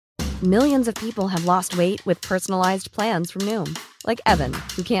millions of people have lost weight with personalized plans from Noom. Like Evan,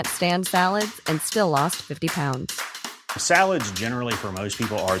 who can't stand salads and still lost 50 pounds. Salads generally for most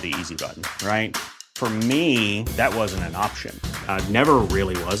people are the easy button, right? For me, that wasn't an option. I never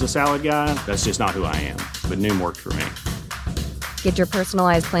really was a salad guy. That's just not who I am. But Noom worked for me. Get your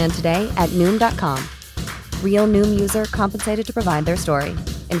personalized plan today at Noom.com. Real Noom user compensated to provide their story.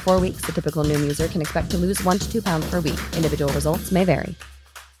 In 4 weeks, the typical Noom user can expect to lose 1 to 2 pounds per week. Individual results may vary.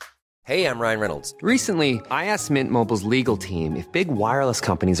 Hey, I'm Ryan Reynolds. Recently, I asked Mint Mobile's legal team if big wireless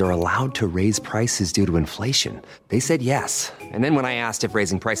companies are allowed to raise prices due to inflation. They said yes. And then when I asked if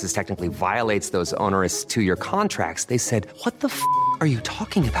raising prices technically violates those onerous 2-year contracts, they said, "What the f*** are you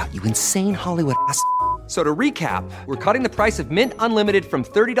talking about, you insane Hollywood ass?" So to recap, we're cutting the price of Mint Unlimited from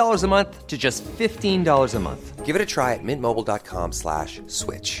 $30 a month to just $15 a month. Give it a try at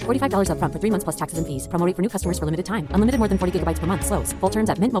mintmobile.com/switch. $45 up front for 3 months plus taxes and fees. Promo rate for new customers for limited time. Unlimited more than 40 gigabytes per month. Slows full terms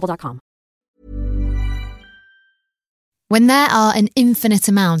at mintmobile.com. When there are an infinite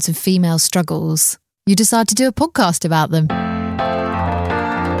amount of female struggles, you decide to do a podcast about them.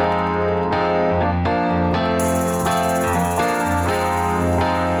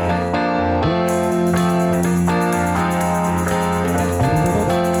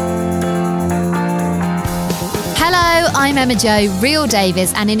 I'm Emma Jo, Real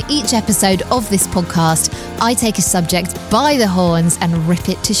Davis, and in each episode of this podcast, I take a subject by the horns and rip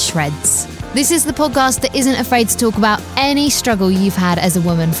it to shreds. This is the podcast that isn't afraid to talk about any struggle you've had as a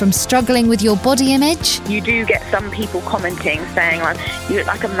woman, from struggling with your body image. You do get some people commenting saying, like, you look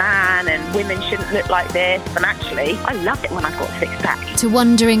like a man and women shouldn't look like this. And actually, I loved it when I got a six-pack. To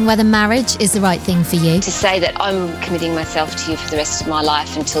wondering whether marriage is the right thing for you. To say that I'm committing myself to you for the rest of my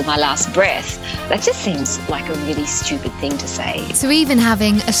life until my last breath, that just seems like a really stupid thing to say. To even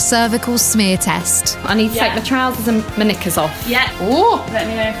having a cervical smear test. I need to take my trousers and my knickers off. Yeah. Ooh. Let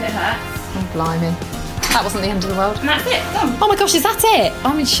me know if it hurts. Oh, blimey. That wasn't the end of the world. And that's it. Done. Oh my gosh, is that it?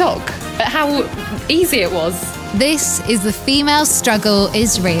 I'm in shock at how easy it was. This is The Female Struggle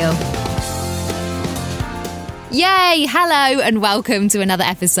is Real. Yay! Hello and welcome to another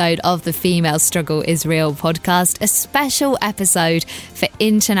episode of the Female Struggle is Real podcast, a special episode for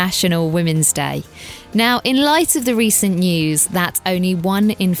International Women's Day. Now, in light of the recent news that only 1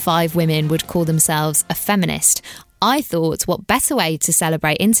 in 5 women would call themselves a feminist, I thought what better way to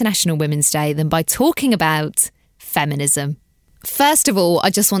celebrate International Women's Day than by talking about feminism. First of all, I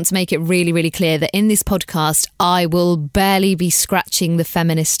just want to make it really, really clear that in this podcast, I will barely be scratching the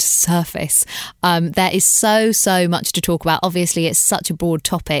feminist surface. There is so much to talk about. Obviously, it's such a broad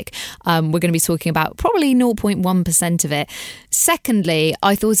topic. We're going to be talking about probably 0.1% of it. Secondly,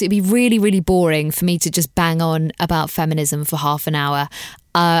 I thought it'd be really, really boring for me to just bang on about feminism for half an hour.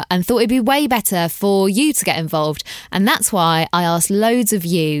 And thought it'd be way better for you to get involved. And that's why I asked loads of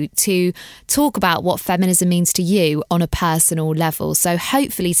you to talk about what feminism means to you on a personal level. So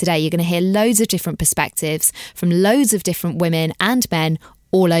hopefully today you're going to hear loads of different perspectives from loads of different women and men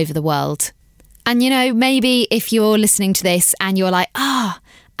all over the world. And, you know, maybe if you're listening to this and you're like, am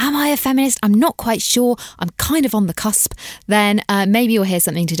I a feminist? I'm not quite sure. I'm kind of on the cusp. Then maybe you'll hear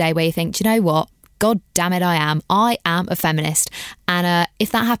something today where you think, do you know what? God damn it, I am a feminist. And if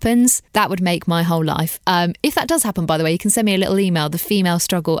that happens, that would make my whole life. If that does happen, by the way, you can send me a little email,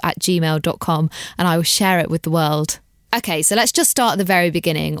 thefemalestruggle@gmail.com, and I will share it with the world. Okay, so let's just start at the very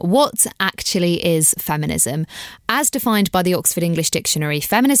beginning. What actually is feminism? As defined by the Oxford English Dictionary,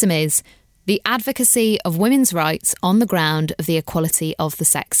 feminism is the advocacy of women's rights on the ground of the equality of the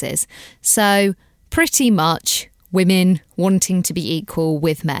sexes. So pretty much women wanting to be equal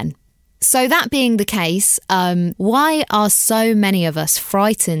with men. So that being the case, why are so many of us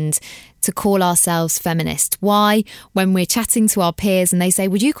frightened to call ourselves feminists? Why, when we're chatting to our peers and they say,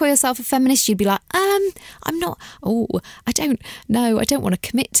 would you call yourself a feminist? You'd be like, I'm not. Oh, I don't know. I don't want to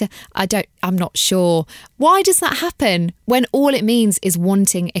commit to. I'm not sure. Why does that happen when all it means is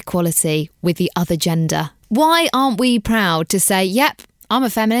wanting equality with the other gender? Why aren't we proud to say, yep, I'm a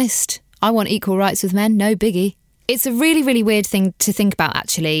feminist. I want equal rights with men. No biggie. It's a really, really weird thing to think about,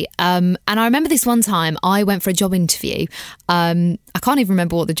 actually. And I remember this one time I went for a job interview. I can't even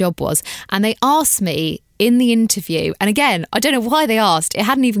remember what the job was. And they asked me in the interview, and again, I don't know why they asked. It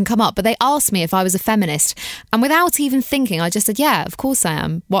hadn't even come up, but they asked me if I was a feminist. And without even thinking, I just said, yeah, of course I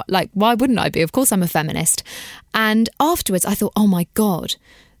am. Why wouldn't I be? Of course I'm a feminist. And afterwards I thought, oh my God,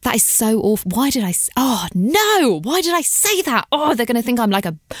 that is so awful. Why did I say that? Oh, they're going to think I'm like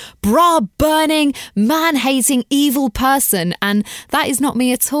a bra-burning, man-hating, evil person. And that is not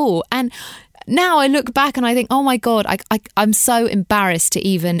me at all. And now I look back and I think, oh my God, I'm so embarrassed to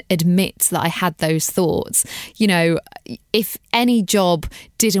even admit that I had those thoughts. You know, if any job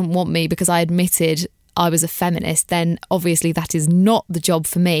didn't want me because I admitted I was a feminist, then obviously that is not the job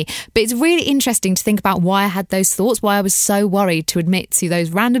for me. But it's really interesting to think about why I had those thoughts, why I was so worried to admit to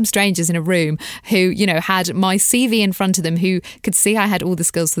those random strangers in a room who, you know, had my CV in front of them, who could see I had all the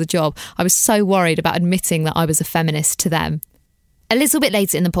skills for the job. I was so worried about admitting that I was a feminist to them. A little bit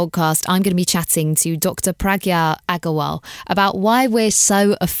later in the podcast, I'm going to be chatting to Dr. Pragya Agarwal about why we're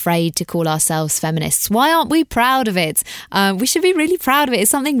so afraid to call ourselves feminists. Why aren't we proud of it? We should be really proud of it. It's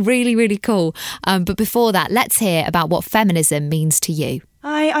something really, really cool. But before that, let's hear about what feminism means to you.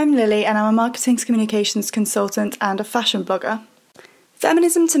 Hi, I'm Lily and I'm a marketing communications consultant and a fashion blogger.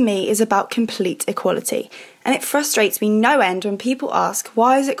 Feminism to me is about complete equality, and it frustrates me no end when people ask,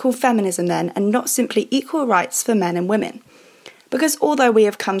 why is it called feminism then and not simply equal rights for men and women? Because although we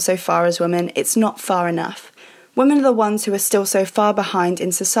have come so far as women, it's not far enough. Women are the ones who are still so far behind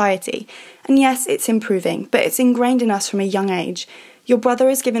in society. And yes, it's improving, but it's ingrained in us from a young age. Your brother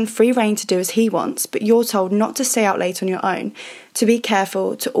is given free rein to do as he wants, but you're told not to stay out late on your own, to be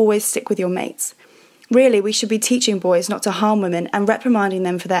careful, to always stick with your mates. Really, we should be teaching boys not to harm women and reprimanding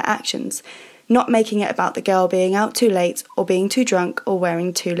them for their actions, not making it about the girl being out too late or being too drunk or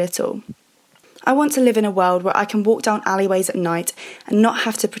wearing too little. I want to live in a world where I can walk down alleyways at night and not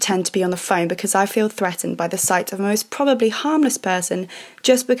have to pretend to be on the phone because I feel threatened by the sight of a most probably harmless person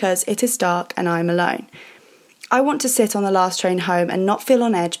just because it is dark and I'm alone. I want to sit on the last train home and not feel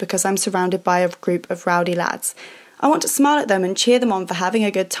on edge because I'm surrounded by a group of rowdy lads. I want to smile at them and cheer them on for having a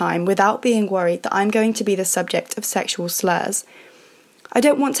good time without being worried that I'm going to be the subject of sexual slurs. I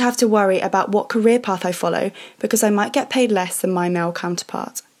don't want to have to worry about what career path I follow because I might get paid less than my male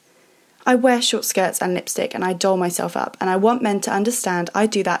counterpart. I wear short skirts and lipstick and I doll myself up, and I want men to understand I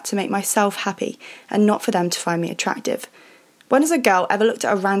do that to make myself happy and not for them to find me attractive. When has a girl ever looked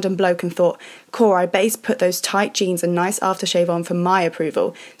at a random bloke and thought, "Core, I bet he's put those tight jeans and nice aftershave on for my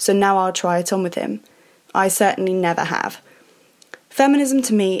approval, so now I'll try it on with him"? I certainly never have. Feminism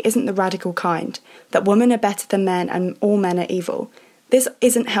to me isn't the radical kind, that women are better than men and all men are evil. This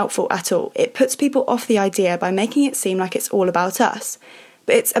isn't helpful at all. It puts people off the idea by making it seem like it's all about us.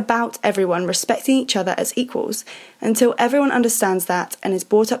 But it's about everyone respecting each other as equals. Until everyone understands that and is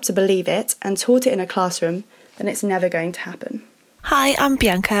brought up to believe it and taught it in a classroom, then it's never going to happen. Hi, I'm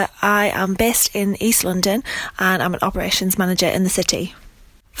Bianca. I am based in East London and I'm an operations manager in the city.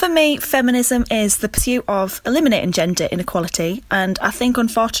 For me, feminism is the pursuit of eliminating gender inequality, and I think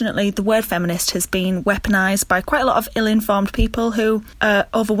unfortunately the word feminist has been weaponised by quite a lot of ill-informed people who are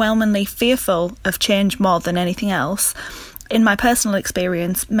overwhelmingly fearful of change more than anything else. In my personal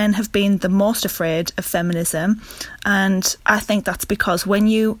experience, men have been the most afraid of feminism, and I think that's because when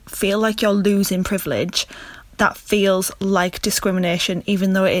you feel like you're losing privilege, that feels like discrimination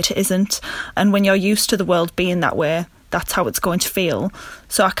even though it isn't, and when you're used to the world being that way, that's how it's going to feel.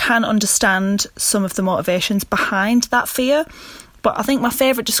 So I can understand some of the motivations behind that fear, but I think my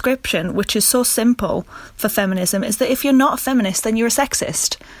favourite description, which is so simple for feminism, is that if you're not a feminist, then you're a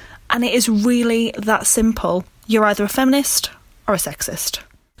sexist. And it is really that simple. You're either a feminist or a sexist.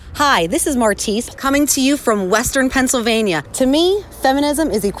 Hi, this is Martise, coming to you from Western Pennsylvania. To me,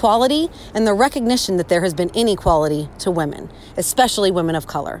 feminism is equality and the recognition that there has been inequality to women, especially women of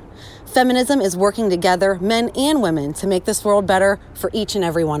color. Feminism is working together, men and women, to make this world better for each and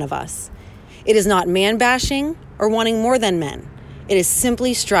every one of us. It is not man-bashing or wanting more than men. It is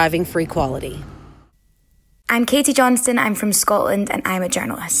simply striving for equality. I'm Katie Johnston, I'm from Scotland, and I'm a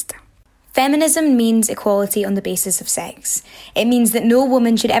journalist. Feminism means equality on the basis of sex. It means that no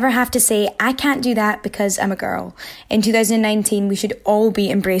woman should ever have to say, "I can't do that because I'm a girl." In 2019, we should all be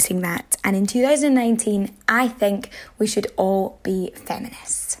embracing that. And in 2019, I think we should all be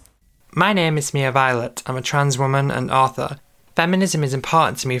feminists. My name is Mia Violet. I'm a trans woman and author. Feminism is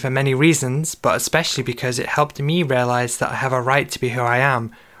important to me for many reasons, but especially because it helped me realise that I have a right to be who I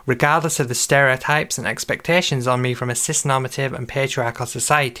am, regardless of the stereotypes and expectations on me from a cis-normative and patriarchal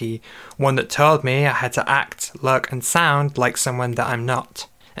society, one that told me I had to act, look and sound like someone that I'm not.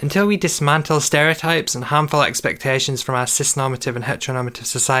 Until we dismantle stereotypes and harmful expectations from our cis-normative and heteronormative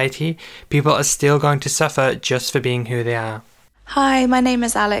society, people are still going to suffer just for being who they are. Hi, my name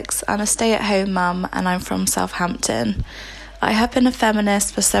is Alex. I'm a stay-at-home mum and I'm from Southampton. I have been a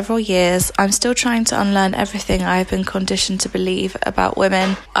feminist for several years. I'm still trying to unlearn everything I have been conditioned to believe about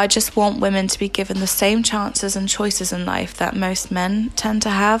women. I just want women to be given the same chances and choices in life that most men tend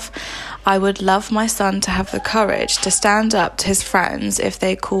to have. I would love my son to have the courage to stand up to his friends if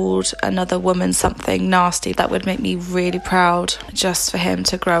they called another woman something nasty. That would make me really proud, just for him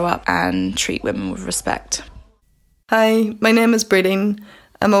to grow up and treat women with respect. Hi, my name is Breeding.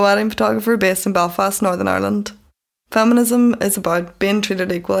 I'm a wedding photographer based in Belfast, Northern Ireland. Feminism is about being treated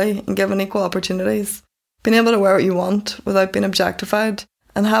equally and given equal opportunities, being able to wear what you want without being objectified,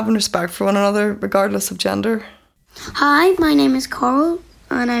 and having respect for one another regardless of gender. Hi, my name is Coral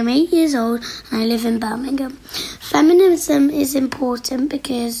and I'm 8 years old and I live in Birmingham. Feminism is important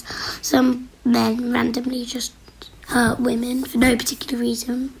because some men randomly just hurt women for no particular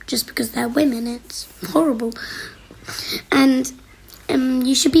reason, just because they're women. It's horrible. And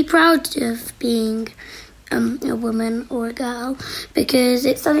you should be proud of being a woman or a girl, because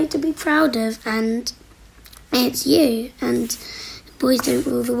it's something to be proud of, and it's you, and boys don't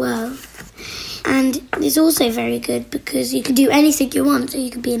rule the world. And it's also very good because you can do anything you want, so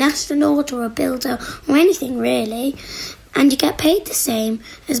you can be an astronaut or a builder or anything really, and you get paid the same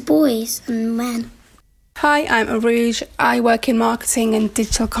as boys and men. Hi, I'm Arouge. I work in marketing and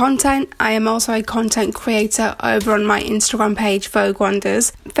digital content. I am also a content creator over on my Instagram page, Vogue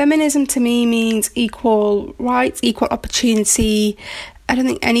Wonders. Feminism to me means equal rights, equal opportunity. I don't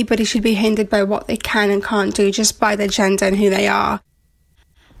think anybody should be hindered by what they can and can't do just by their gender and who they are.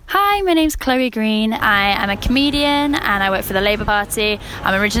 Hi, my name's Chloe Green. I am a comedian and I work for the Labour Party.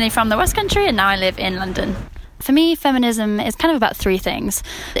 I'm originally from the West Country and now I live in London. For me, feminism is kind of about three things.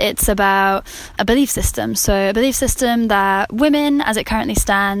 It's about a belief system. So a belief system that women, as it currently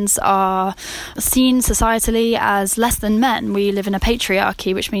stands, are seen societally as less than men. We live in a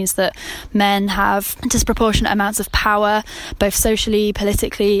patriarchy, which means that men have disproportionate amounts of power, both socially,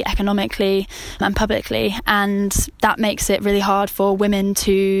 politically, economically, and publicly. And that makes it really hard for women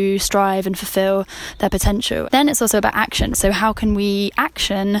to strive and fulfill their potential. Then it's also about action. So how can we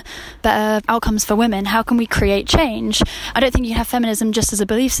action better outcomes for women? How can we create change? I don't think you have feminism just as a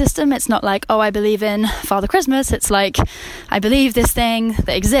belief system. It's not like, oh, I believe in Father Christmas. It's like, I believe this thing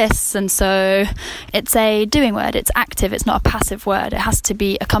that exists, and so it's a doing word. It's active. It's not a passive word. It has to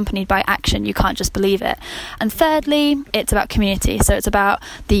be accompanied by action. You can't just believe it. And thirdly, it's about community. So it's about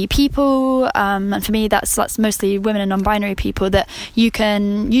the people, and for me that's mostly women and non-binary people that you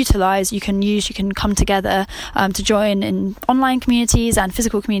can utilise, you can use, you can come together to join in online communities and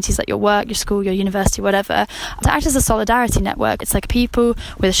physical communities like your work, your school, your university, whatever, to act as a solidarity network. It's like people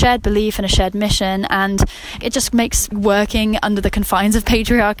with a shared belief and a shared mission, and it just makes working under the confines of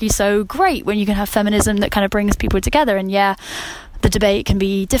patriarchy so great when you can have feminism that kind of brings people together. And yeah, the debate can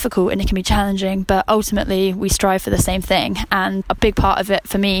be difficult and it can be challenging, but ultimately we strive for the same thing, and a big part of it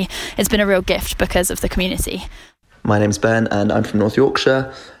for me, it's been a real gift because of the community. My name's Ben and I'm from North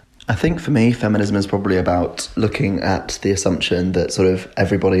Yorkshire. I think for me, feminism is probably about looking at the assumption that sort of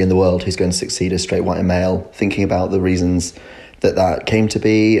everybody in the world who's going to succeed is straight, white and male, thinking about the reasons that came to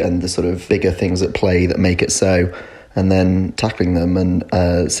be and the sort of bigger things at play that make it so, and then tackling them and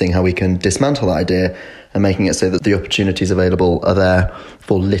seeing how we can dismantle that idea and making it so that the opportunities available are there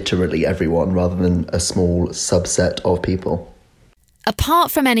for literally everyone rather than a small subset of people. Apart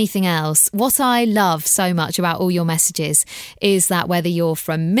from anything else, what I love so much about all your messages is that whether you're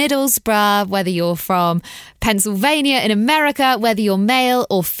from Middlesbrough, whether you're from Pennsylvania in America, whether you're male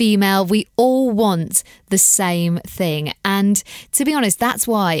or female, we all want the same thing. And to be honest, that's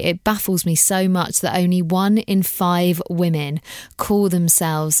why it baffles me so much that only 1 in 5 women call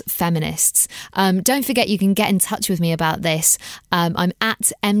themselves feminists. Don't forget, you can get in touch with me about this. I'm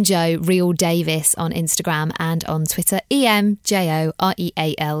at MJo Real Davis on Instagram and on Twitter, EMJOREALDAVIES.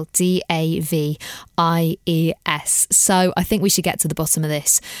 So I think we should get to the bottom of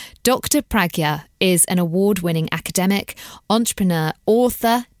this. Dr. Pragya is an award-winning academic, entrepreneur,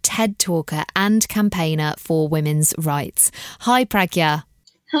 author, TED talker and campaigner for women's rights. Hi, Pragya.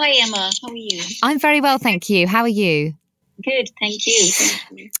 Hi, Emma. How are you? I'm very well, thank you. How are you? Good, thank you.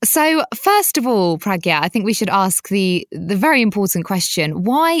 So, first of all, Pragya, I think we should ask the very important question.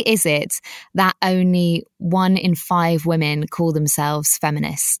 Why is it that only 1 in 5 women call themselves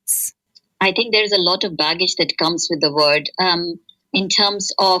feminists? I think there's a lot of baggage that comes with the word. In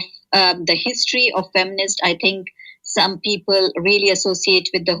terms of the history of feminist, I think some people really associate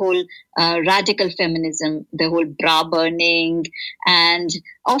with the whole radical feminism, the whole bra burning, and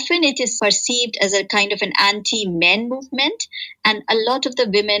often it is perceived as a kind of an anti-men movement. And a lot of the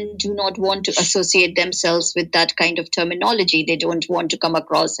women do not want to associate themselves with that kind of terminology. They don't want to come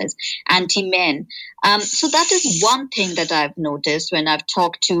across as anti-men. So that is one thing that I've noticed when I've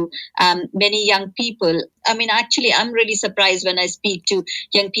talked to many young people. I mean, actually, I'm really surprised when I speak to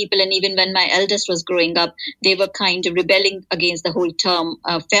young people, and even when my eldest was growing up, they were kind of rebelling against the whole term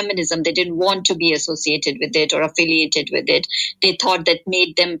feminism. They didn't want to be associated with it or affiliated with it. They thought that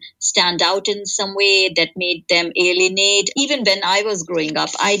made them stand out in some way, that made them alienate. Even when I was growing up,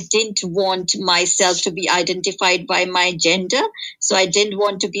 I didn't want myself to be identified by my gender. So I didn't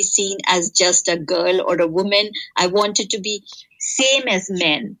want to be seen as just a girl or a woman. I wanted to be same as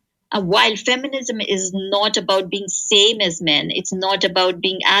men. While feminism is not about being same as men, it's not about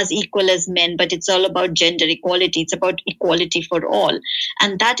being as equal as men, but it's all about gender equality. It's about equality for all.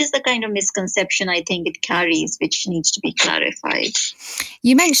 And that is the kind of misconception I think it carries, which needs to be clarified.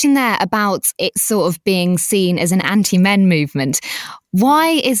 You mentioned there about it sort of being seen as an anti-men movement.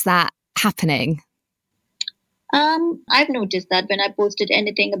 Why is that happening? I've noticed that when I posted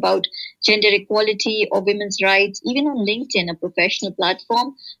anything about gender equality or women's rights, even on LinkedIn, a professional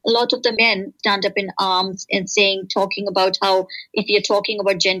platform, a lot of the men stand up in arms and talking about how if you're talking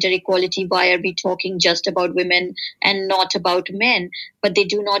about gender equality, why are we talking just about women and not about men? But they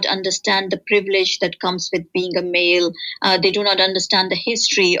do not understand the privilege that comes with being a male. They do not understand the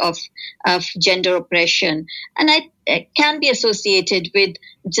history of gender oppression. And it can be associated with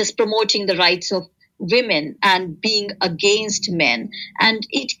just promoting the rights of women and being against men. And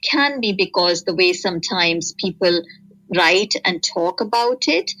it can be because the way sometimes people write and talk about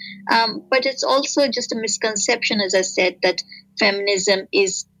it. But it's also just a misconception, as I said, that feminism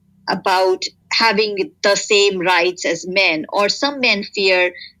is about having the same rights as men, or some men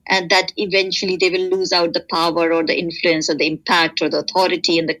fear that eventually they will lose out the power or the influence or the impact or the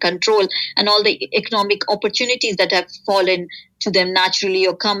authority and the control and all the economic opportunities that have fallen to them naturally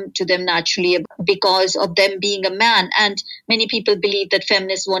or come to them naturally because of them being a man. And many people believe that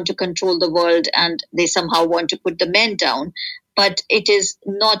feminists want to control the world and they somehow want to put the men down. But it is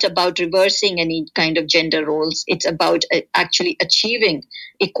not about reversing any kind of gender roles. It's about actually achieving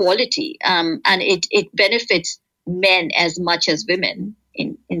equality. And it benefits men as much as women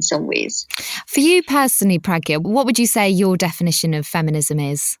in some ways. For you personally, Pragya, what would you say your definition of feminism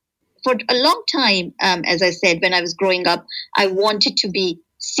is? For a long time, as I said, when I was growing up, I wanted to be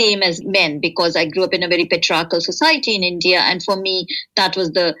same as men because I grew up in a very patriarchal society in India. And for me, that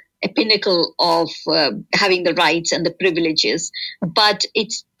was the pinnacle of having the rights and the privileges. But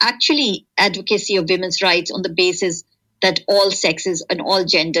it's actually advocacy of women's rights on the basis that all sexes and all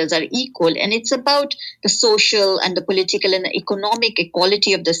genders are equal. And it's about the social and the political and the economic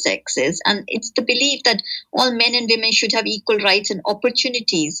equality of the sexes. And it's the belief that all men and women should have equal rights and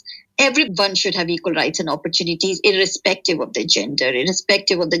opportunities. Everyone should have equal rights and opportunities, irrespective of their gender,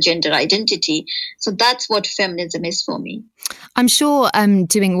 irrespective of the gender identity. So that's what feminism is for me. I'm sure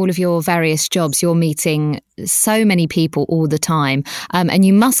doing all of your various jobs, you're meeting so many people all the time. And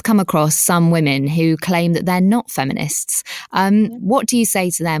you must come across some women who claim that they're not feminists. What do you say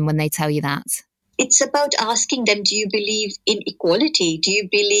to them when they tell you that? It's about asking them, do you believe in equality? Do you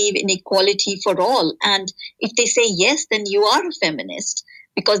believe in equality for all? And if they say yes, then you are a feminist.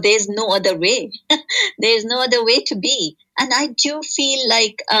 Because there's no other way. There's no other way to be. And I do feel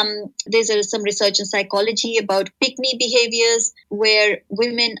like there's some research in psychology about pick-me behaviors where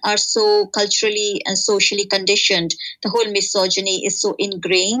women are so culturally and socially conditioned. The whole misogyny is so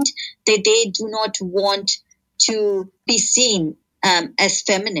ingrained that they do not want to be seen as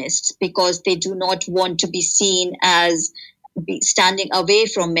feminists because they do not want to be seen as standing away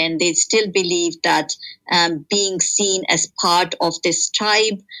from men. They still believe that being seen as part of this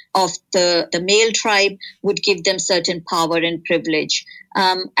tribe, of the male tribe, would give them certain power and privilege.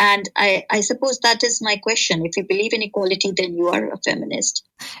 And I suppose that is my question. If you believe in equality, then you are a feminist.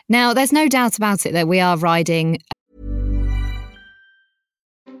 Now, there's no doubt about it that we are riding.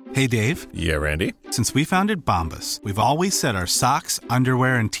 Hey, Dave. Yeah, Randy. Since we founded Bombas, we've always said our socks,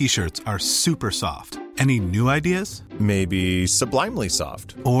 underwear, and T-shirts are super soft. Any new ideas? Maybe sublimely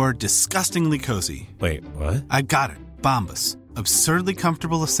soft. Or disgustingly cozy. Wait, what? I got it. Bombas. Absurdly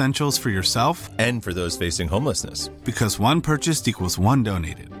comfortable essentials for yourself and for those facing homelessness. Because one purchased equals one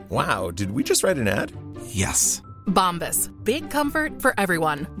donated. Wow, did we just write an ad? Yes. Bombas. Big comfort for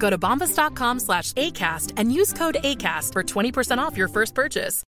everyone. Go to bombas.com/ACAST and use code ACAST for 20% off your first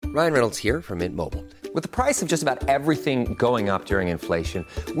purchase. Ryan Reynolds here from Mint Mobile. With the price of just about everything going up during inflation,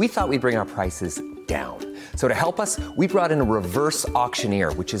 we thought we'd bring our prices down. So to help us, we brought in a reverse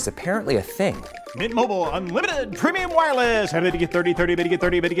auctioneer, which is apparently a thing. Mint Mobile Unlimited Premium Wireless. How to get 30, 30, bit to get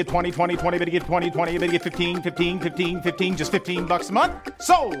 30, bit to get 20, 20, 20, bit to get 20, 20, bit to get 15, 15, 15, 15, just $15 a month?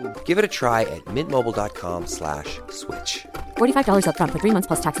 Sold! Give it a try at mintmobile.com/switch. $45 up front for 3 months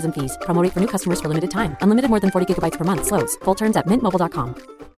plus taxes and fees. Promo rate for new customers for limited time. Unlimited more than 40 gigabytes per month. Slows full terms at mintmobile.com.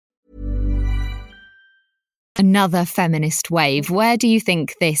 Another feminist wave. Where do you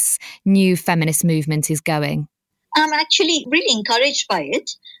think this new feminist movement is going? I'm actually really encouraged by it.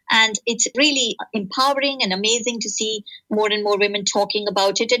 And it's really empowering and amazing to see more and more women talking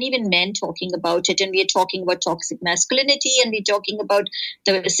about it, and even men talking about it. And we are talking about toxic masculinity, and we're talking about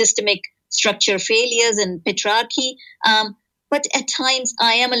the systemic structure failures and patriarchy. But at times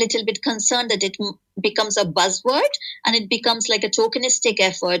I am a little bit concerned that it becomes a buzzword and it becomes like a tokenistic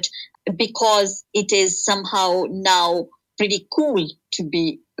effort because it is somehow now pretty cool to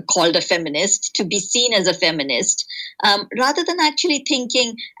be called a feminist, to be seen as a feminist, rather than actually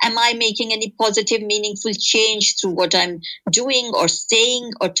thinking, am I making any positive, meaningful change through what I'm doing or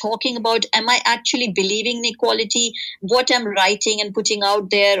saying or talking about? Am I actually believing in equality? What I'm writing and putting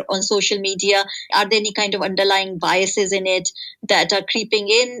out there on social media, are there any kind of underlying biases in it that are creeping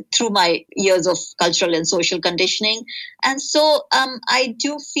in through my years of cultural and social conditioning? And so I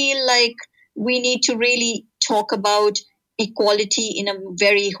do feel like we need to really talk about equality in a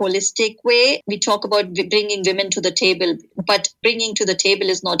very holistic way. We talk about bringing women to the table, but bringing to the table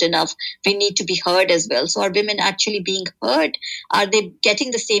is not enough. We need to be heard as well. So are women actually being heard? Are they getting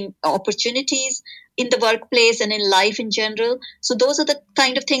the same opportunities in the workplace and in life in general? So those are the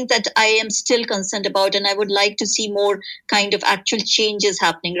kind of things that I am still concerned about. And I would like to see more kind of actual changes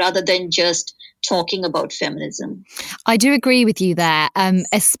happening rather than just talking about feminism. I do agree with you there,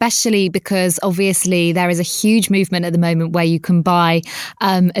 especially because obviously there is a huge movement at the moment where you can buy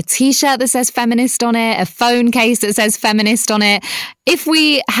a t-shirt that says feminist on it, a phone case that says feminist on it. If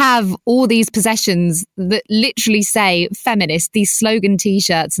we have all these possessions that literally say feminist, these slogan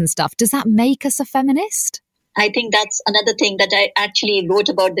t-shirts and stuff, does that make us a feminist? I think that's another thing that I actually wrote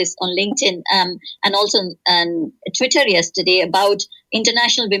about this on LinkedIn and also on Twitter yesterday about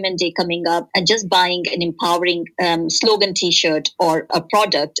International Women's Day coming up, and just buying an empowering slogan t-shirt or a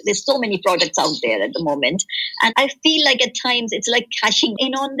product. There's so many products out there at the moment. And I feel like at times it's like cashing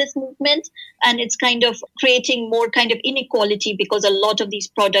in on this movement, and it's kind of creating more kind of inequality because a lot of these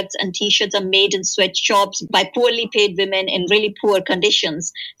products and t-shirts are made in sweatshops by poorly paid women in really poor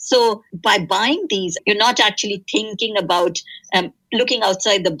conditions. So by buying these, you're not actually thinking about looking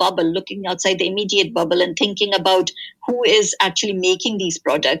outside the bubble, looking outside the immediate bubble and thinking about who is actually making these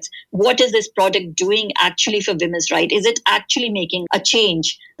products. What is this product doing actually for women's rights? Is it actually making a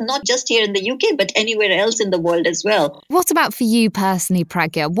change, not just here in the UK, but anywhere else in the world as well? What about for you personally,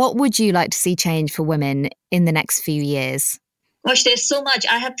 Pragya? What would you like to see change for women in the next few years? Gosh, there's so much.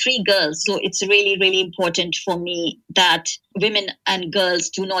 I have 3 girls, so it's really, really important for me that women and girls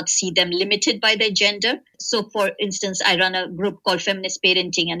do not see them limited by their gender. So, for instance, I run a group called Feminist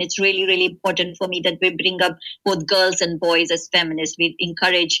Parenting, and it's really, really important for me that we bring up both girls and boys as feminists. We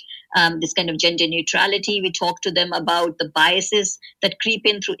encourage this kind of gender neutrality. We talk to them about the biases that creep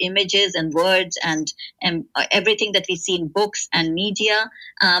in through images and words and everything that we see in books and media.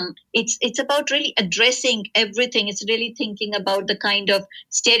 It's about really addressing everything. It's really thinking about the kind of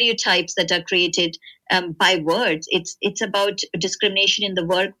stereotypes that are created by words. It's about discrimination in the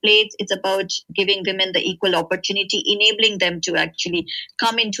workplace. It's about giving women the equal opportunity, enabling them to actually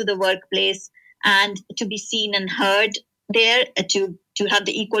come into the workplace and to be seen and heard there, to have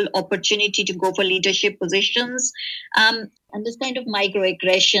the equal opportunity to go for leadership positions. And this kind of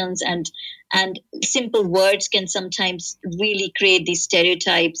microaggressions and simple words can sometimes really create these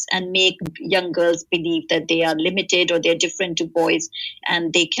stereotypes and make young girls believe that they are limited or they're different to boys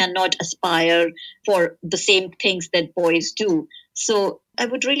and they cannot aspire for the same things that boys do. So I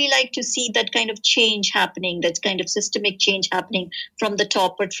would really like to see that kind of change happening, that kind of systemic change happening from the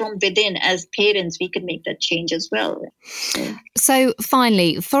top, but from within. As parents, we can make that change as well. So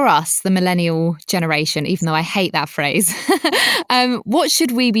finally, for us, the millennial generation, even though I hate that phrase, what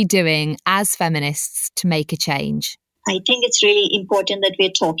should we be doing as feminists to make a change? I think it's really important that we're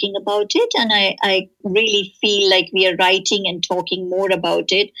talking about it. And I really feel like we are writing and talking more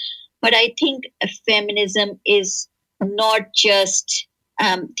about it. But I think feminism is not just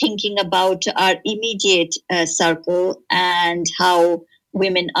thinking about our immediate circle and how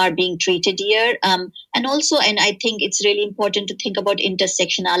women are being treated here. And also, and I think it's really important to think about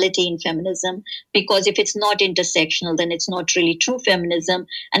intersectionality in feminism, because if it's not intersectional, then it's not really true feminism,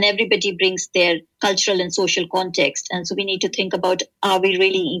 and everybody brings their cultural and social context. And so we need to think about, are we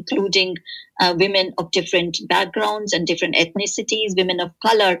really including women of different backgrounds and different ethnicities, women of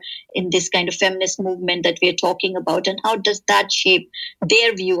color in this kind of feminist movement that we're talking about, and how does that shape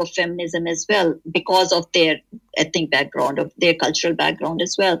their view of feminism as well because of their ethnic background, of their cultural background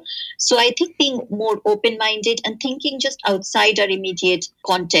as well. So I think being more open-minded and thinking just outside our immediate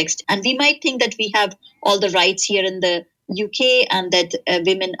context, and we might think that we have all the rights here in the UK and that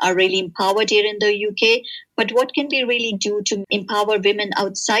women are really empowered here in the UK. But what can we really do to empower women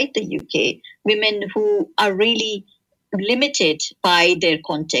outside the UK? Women who are really limited by their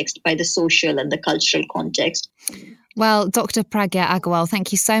context, by the social and the cultural context. Well, Dr. Pragya Agarwal,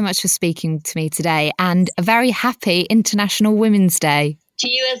 thank you so much for speaking to me today, and a very happy International Women's Day. To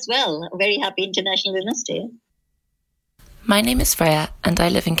you as well. A very happy International Women's Day. My name is Freya and I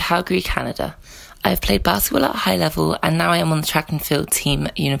live in Calgary, Canada. I have played basketball at a high level and now I am on the track and field team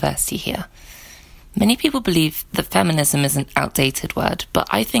at university here. Many people believe that feminism is an outdated word, but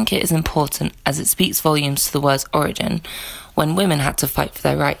I think it is important as it speaks volumes to the word's origin when women had to fight for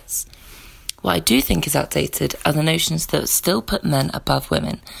their rights. What I do think is outdated are the notions that still put men above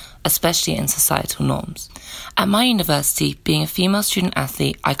women, especially in societal norms. At my university, being a female student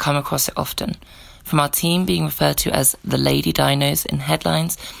athlete, I come across it often. From our team being referred to as the Lady Dinos in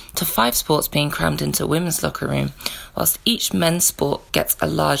headlines, to 5 sports being crammed into a women's locker room, whilst each men's sport gets a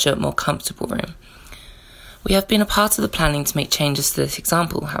larger, more comfortable room. We have been a part of the planning to make changes to this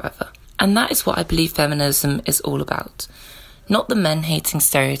example, however, and that is what I believe feminism is all about. Not the men-hating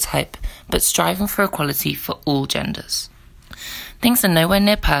stereotype, but striving for equality for all genders. Things are nowhere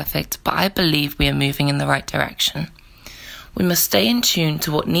near perfect, but I believe we are moving in the right direction. We must stay in tune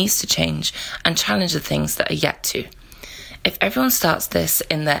to what needs to change and challenge the things that are yet to. If everyone starts this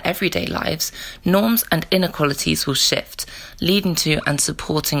in their everyday lives, norms and inequalities will shift, leading to and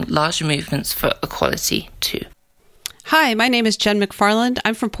supporting larger movements for equality too. Hi, my name is Jen McFarland.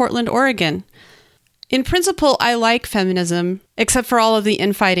 I'm from Portland, Oregon. In principle, I like feminism, except for all of the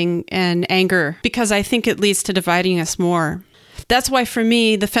infighting and anger, because I think it leads to dividing us more. That's why, for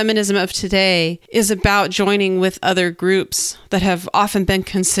me, the feminism of today is about joining with other groups that have often been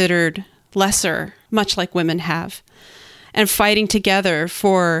considered lesser, much like women have, and fighting together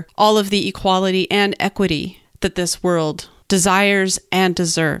for all of the equality and equity that this world desires and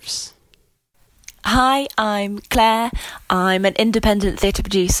deserves. Hi, I'm Claire. I'm an independent theatre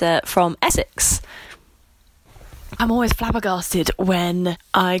producer from Essex. I'm always flabbergasted when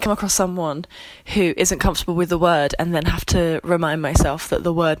I come across someone who isn't comfortable with the word and then have to remind myself that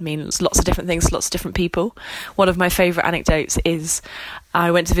the word means lots of different things to lots of different people. One of my favourite anecdotes is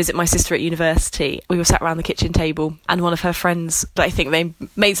I went to visit my sister at university. We were sat around the kitchen table and one of her friends, I think they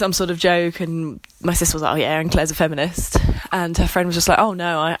made some sort of joke, and my sister was like, oh yeah, and Claire's a feminist. And her friend was just like, oh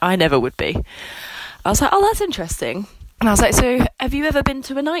no, I never would be. I was like, oh, that's interesting. And I was like, so have you ever been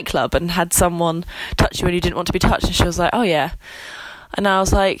to a nightclub and had someone touch you when you didn't want to be touched? And she was like, oh yeah. And I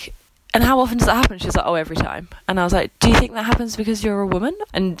was like, and how often does that happen? She was like, oh, every time. And I was like, do you think that happens because you're a woman?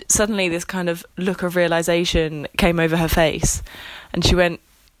 And suddenly this kind of look of realisation came over her face. And she went,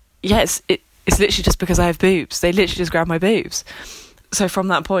 yes, it's literally just because I have boobs. They literally just grab my boobs. So from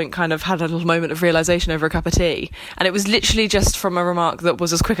that point, kind of had a little moment of realisation over a cup of tea. And it was literally just from a remark that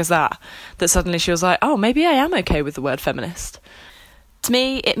was as quick as that suddenly she was like, oh, maybe I am okay with the word feminist. To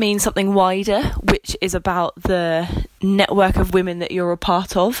me, it means something wider, which is about the network of women that you're a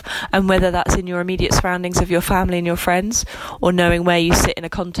part of, and whether that's in your immediate surroundings of your family and your friends, or knowing where you sit in a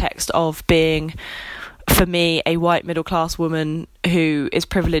context of being, for me, a white middle-class woman who is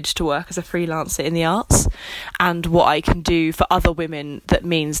privileged to work as a freelancer in the arts, and what I can do for other women that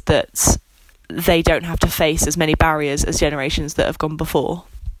means that they don't have to face as many barriers as generations that have gone before.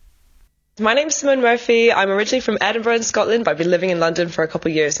 My name's Simone Murphy. I'm originally from Edinburgh in Scotland, but I've been living in London for a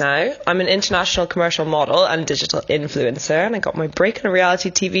couple of years now. I'm an international commercial model and digital influencer, and I got my break in a reality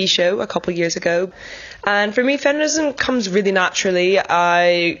TV show a couple of years ago. And for me, feminism comes really naturally.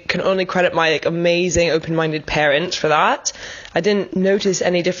 I can only credit my amazing open-minded parents for that. I didn't notice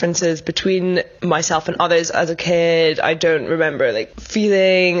any differences between myself and others as a kid. I don't remember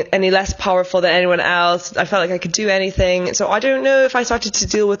feeling any less powerful than anyone else. I felt like I could do anything. So I don't know if I started to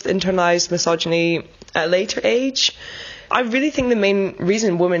deal with internalized misogyny at a later age. I really think the main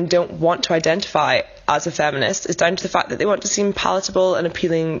reason women don't want to identify as a feminist is down to the fact that they want to seem palatable and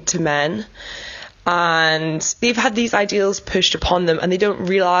appealing to men. and they've had these ideals pushed upon them and they don't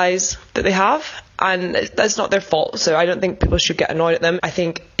realise that they have. And that's not their fault, so I don't think people should get annoyed at them. I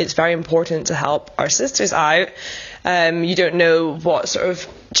think it's very important to help our sisters out. You don't know what sort of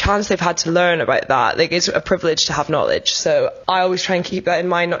chance they've had to learn about that. Like, it's a privilege to have knowledge. So I always try and keep that in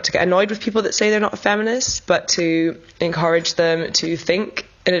mind, not to get annoyed with people that say they're not a feminist, but to encourage them to think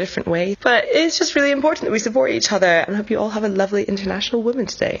in a different way. But it's just really important that we support each other, and I hope you all have a lovely International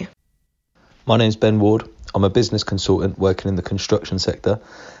Women's Day. My name's Ben Ward. I'm a business consultant working in the construction sector,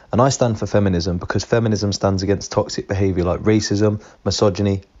 and I stand for feminism because feminism stands against toxic behaviour like racism,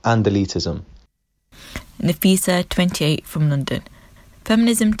 misogyny and elitism. Nafisa, 28, from London.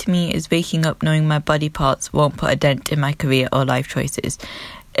 Feminism to me is waking up knowing my body parts won't put a dent in my career or life choices.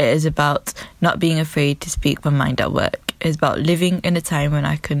 It is about not being afraid to speak my mind at work. It is about living in a time when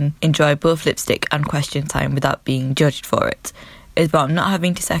I can enjoy both lipstick and question time without being judged for it. It is about not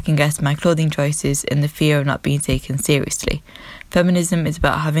having to second guess my clothing choices in the fear of not being taken seriously. Feminism is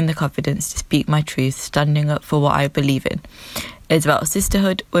about having the confidence to speak my truth, standing up for what I believe in. It is about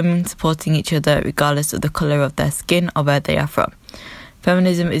sisterhood, women supporting each other regardless of the colour of their skin or where they are from.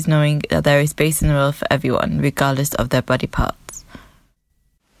 Feminism is knowing that there is space in the world for everyone, regardless of their body parts.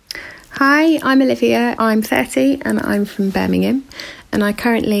 Hi, I'm Olivia. I'm 30 and I'm from Birmingham. And I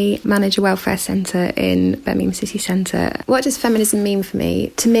currently manage a welfare centre in Birmingham City Centre. What does feminism mean for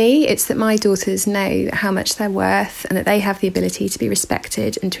me? To me, it's that my daughters know how much they're worth and that they have the ability to be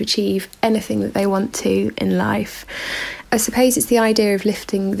respected and to achieve anything that they want to in life. I suppose it's the idea of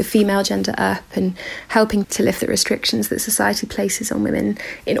lifting the female gender up and helping to lift the restrictions that society places on women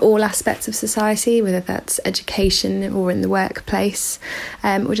in all aspects of society, whether that's education or in the workplace,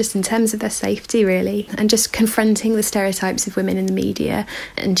 or just in terms of their safety, really, and just confronting the stereotypes of women in the media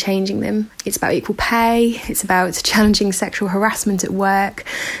and changing them. It's about equal pay, it's about challenging sexual harassment at work,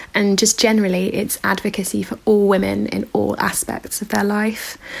 and just generally it's advocacy for all women in all aspects of their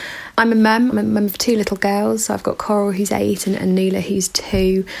life. I'm a mum of two little girls. So I've got Coral, who's 8, and Nuala, who's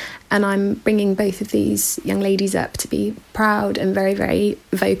 2. And I'm bringing both of these young ladies up to be proud and very, very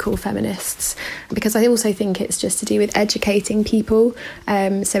vocal feminists, because I also think it's just to do with educating people.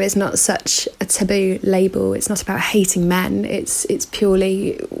 So it's not such a taboo label. It's not about hating men. It's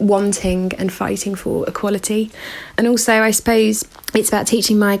purely wanting and fighting for equality. And also, I suppose, it's about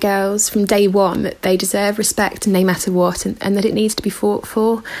teaching my girls from day one that they deserve respect no matter what, and that it needs to be fought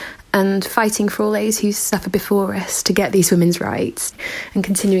for, and fighting for all those who suffer before us to get these women's rights and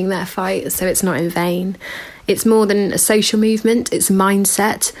continuing their fight so it's not in vain. It's more than a social movement, it's a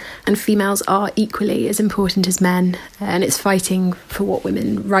mindset, and females are equally as important as men, and it's fighting for what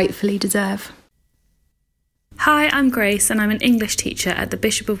women rightfully deserve. Hi, I'm Grace and I'm an English teacher at the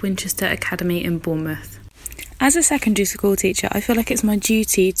Bishop of Winchester Academy in Bournemouth. As a secondary school teacher, I feel like it's my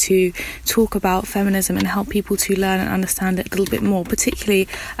duty to talk about feminism and help people to learn and understand it a little bit more, particularly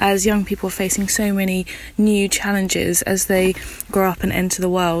as young people are facing so many new challenges as they grow up and enter the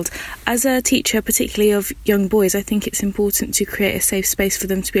world. As a teacher, particularly of young boys, I think it's important to create a safe space for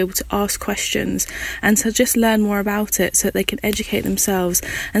them to be able to ask questions and to just learn more about it so that they can educate themselves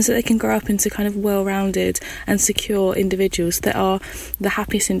and so they can grow up into kind of well-rounded and secure individuals that are the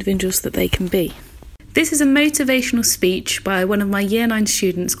happiest individuals that they can be. This is a motivational speech by one of my Year 9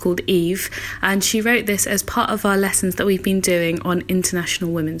 students called Eve, and she wrote this as part of our lessons that we've been doing on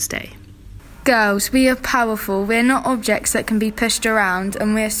International Women's Day. Girls, we are powerful. We are not objects that can be pushed around,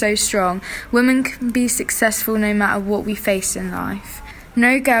 and we are so strong. Women can be successful no matter what we face in life.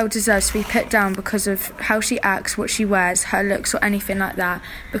 No girl deserves to be put down because of how she acts, what she wears, her looks, or anything like that,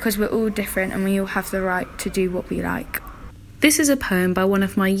 because we're all different and we all have the right to do what we like. This is a poem by one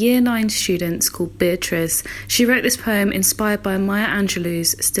of my Year 9 students called Beatrice. She wrote this poem inspired by Maya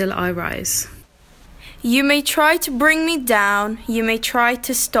Angelou's Still I Rise. You may try to bring me down, you may try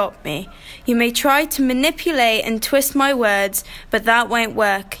to stop me. You may try to manipulate and twist my words, but that won't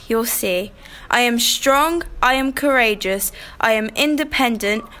work, you'll see. I am strong, I am courageous, I am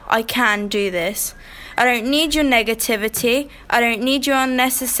independent, I can do this. I don't need your negativity, I don't need your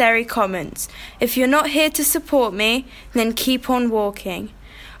unnecessary comments. If you're not here to support me, then keep on walking.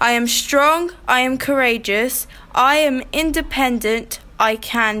 I am strong, I am courageous, I am independent, I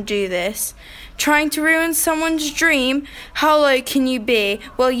can do this. Trying to ruin someone's dream? How low can you be?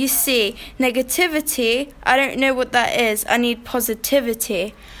 Well, you see, negativity, I don't know what that is, I need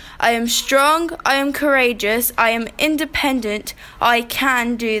positivity. I am strong, I am courageous, I am independent, I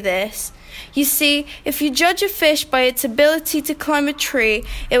can do this. You see, if you judge a fish by its ability to climb a tree,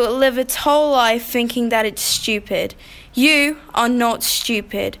 it will live its whole life thinking that it's stupid. You are not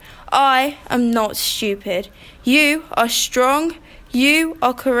stupid. I am not stupid. You are strong, You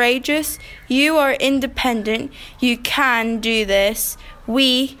are courageous. You are independent. You can do this.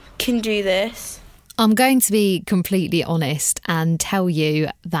 We can do this. I'm going to be completely honest and tell you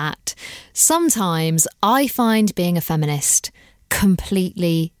that sometimes I find being a feminist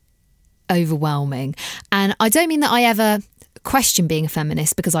completely overwhelming. And I don't mean that I ever question being a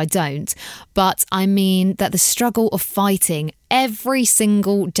feminist, because I don't, but I mean that the struggle of fighting every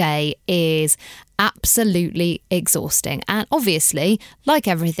single day is absolutely exhausting. And obviously, like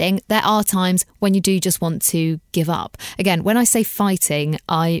everything, there are times when you do just want to give up. Again, when I say fighting,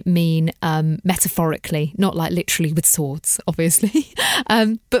 I mean metaphorically, not like literally with swords, obviously.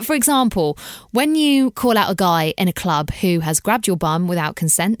 But for example, when you call out a guy in a club who has grabbed your bum without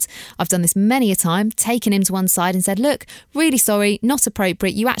consent, I've done this many a time, taken him to one side and said, look, really sorry, not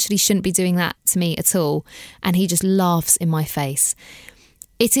appropriate. You actually shouldn't be doing that to me at all. And he just laughs in my face.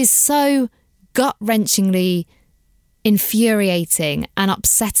 It is so gut-wrenchingly infuriating and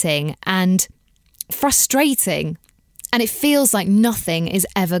upsetting and frustrating, and it feels like nothing is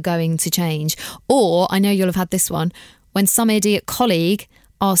ever going to change. Or, I know you'll have had this one, when some idiot colleague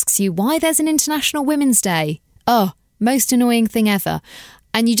asks you why there's an International Women's Day. Oh, most annoying thing ever.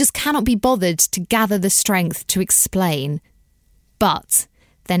 And you just cannot be bothered to gather the strength to explain. But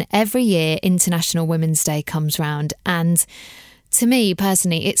then every year International Women's Day comes round, and to me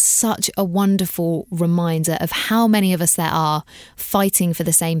personally, it's such a wonderful reminder of how many of us there are fighting for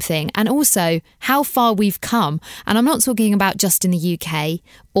the same thing, and also how far we've come. And I'm not talking about just in the UK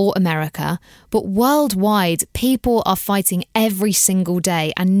or America, but worldwide, people are fighting every single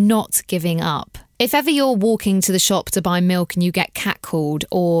day and not giving up. If ever you're walking to the shop to buy milk and you get catcalled,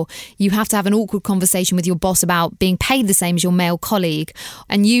 or you have to have an awkward conversation with your boss about being paid the same as your male colleague,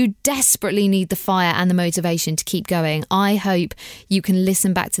 and you desperately need the fire and the motivation to keep going, I hope you can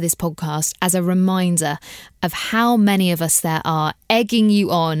listen back to this podcast as a reminder of how many of us there are egging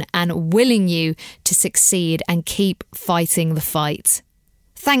you on and willing you to succeed and keep fighting the fight.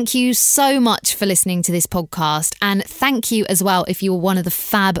 Thank you so much for listening to this podcast, and thank you as well if you were one of the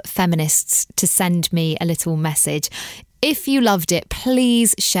fab feminists to send me a little message. If you loved it,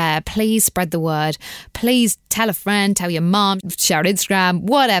 please share, please spread the word, please tell a friend, tell your mum, share on Instagram,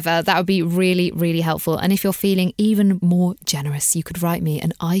 whatever. That would be really, really helpful. And if you're feeling even more generous, you could write me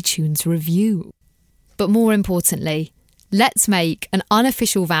an iTunes review. But more importantly, let's make an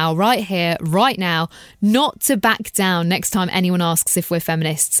unofficial vow right here, right now, not to back down next time anyone asks if we're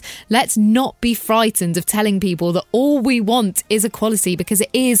feminists. Let's not be frightened of telling people that all we want is equality, because it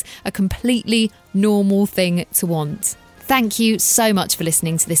is a completely normal thing to want. Thank you so much for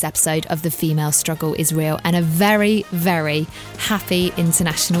listening to this episode of The Female Struggle is Real, and a very, very happy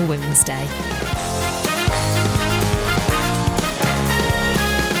International Women's Day.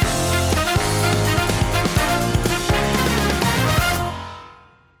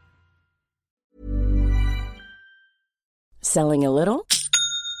 Selling a little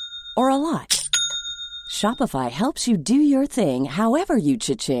or a lot? Shopify helps you do your thing however you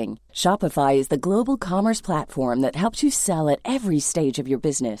cha-ching. Shopify is the global commerce platform that helps you sell at every stage of your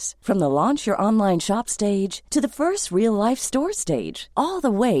business. From the launch your online shop stage to the first real-life store stage, all the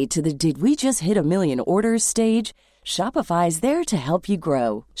way to the did we just hit a million orders stage. Shopify is there to help you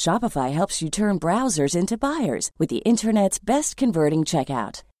grow. Shopify helps you turn browsers into buyers with the internet's best converting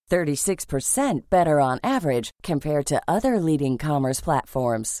checkout. 36% better on average compared to other leading commerce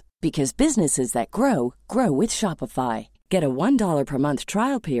platforms. Because businesses that grow, grow with Shopify. Get a $1 per month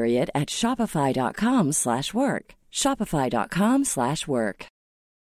trial period at shopify.com/work. Shopify.com/work.